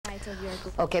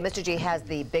Okay, Mr. G has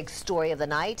the big story of the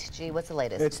night. G, what's the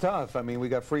latest? It's tough. I mean, we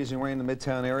got freezing rain in the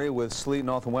Midtown area with sleet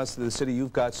north and west of the city.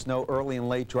 You've got snow. Early and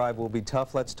late drive will be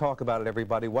tough. Let's talk about it,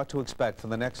 everybody. What to expect for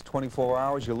the next 24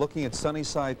 hours. You're looking at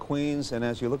Sunnyside, Queens, and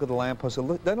as you look at the lamppost,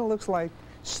 then it looks like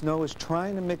snow is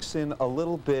trying to mix in a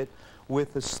little bit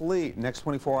with the sleet. Next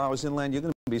 24 hours inland, you're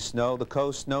going to be snow. The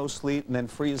coast, snow, sleet, and then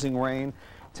freezing rain.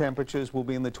 Temperatures will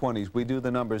be in the 20s. We do the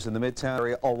numbers in the Midtown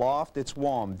area. Aloft, it's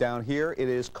warm. Down here, it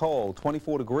is cold,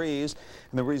 24 degrees.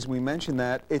 And the reason we mention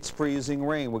that, it's freezing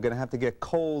rain. We're going to have to get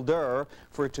colder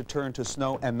for it to turn to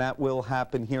snow, and that will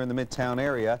happen here in the Midtown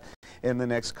area in the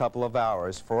next couple of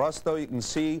hours. For us, though, you can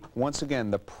see, once again,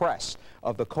 the press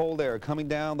of the cold air coming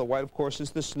down. The white, of course,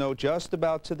 is the snow just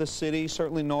about to the city,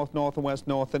 certainly north, north and west,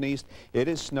 north and east. It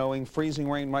is snowing, freezing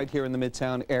rain right here in the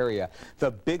Midtown area.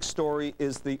 The big story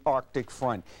is the Arctic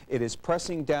front. It is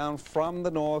pressing down from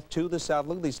the north to the south.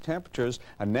 Look at these temperatures,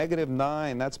 a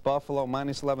 -9, that's Buffalo,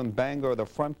 -11 Bangor. The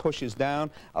front pushes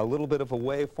down, a little bit of a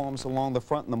wave forms along the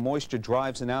front, and the moisture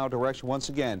drives in our direction. Once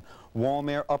again, warm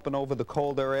air up and over the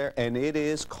colder air, and it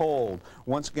is cold.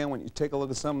 Once again, when you take a look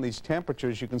at some of these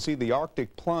temperatures, you can see the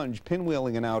Arctic plunge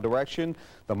pinwheeling in our direction.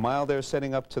 The mild air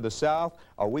setting up to the south.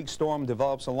 A weak storm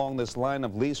develops along this line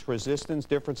of least resistance.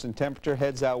 Difference in temperature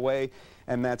heads our way,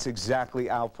 and that's exactly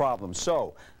our problem.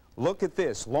 So, look at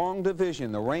this, long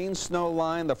division, the rain-snow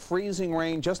line, the freezing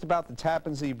rain just about the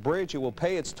Tappan Zee Bridge. It will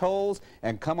pay its tolls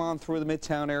and come on through the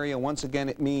Midtown area. Once again,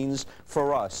 it means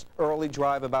for us, early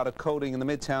drive about a coating in the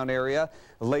Midtown area,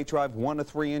 late drive 1 to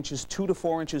 3 inches, 2 to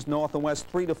 4 inches north and west,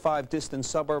 3 to 5 distant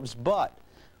suburbs, but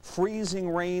freezing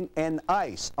rain and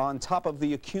ice on top of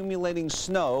the accumulating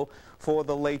snow for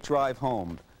the late drive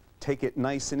home. Take it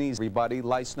nice and easy, everybody.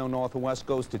 Light snow north and west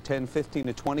goes to 10, 15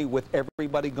 to 20 with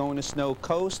everybody going to snow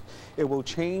coast. It will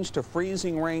change to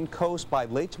freezing rain coast by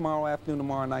late tomorrow afternoon,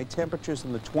 tomorrow night. Temperatures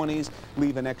in the 20s.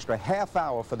 Leave an extra half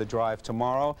hour for the drive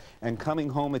tomorrow. And coming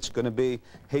home, it's going to be,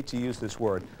 hate to use this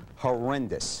word,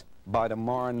 horrendous by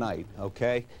tomorrow night,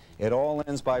 okay? It all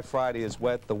ends by Friday as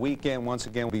wet. The weekend, once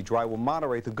again, will be dry. We'll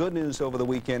moderate. The good news over the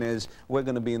weekend is we're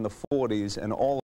going to be in the 40s and all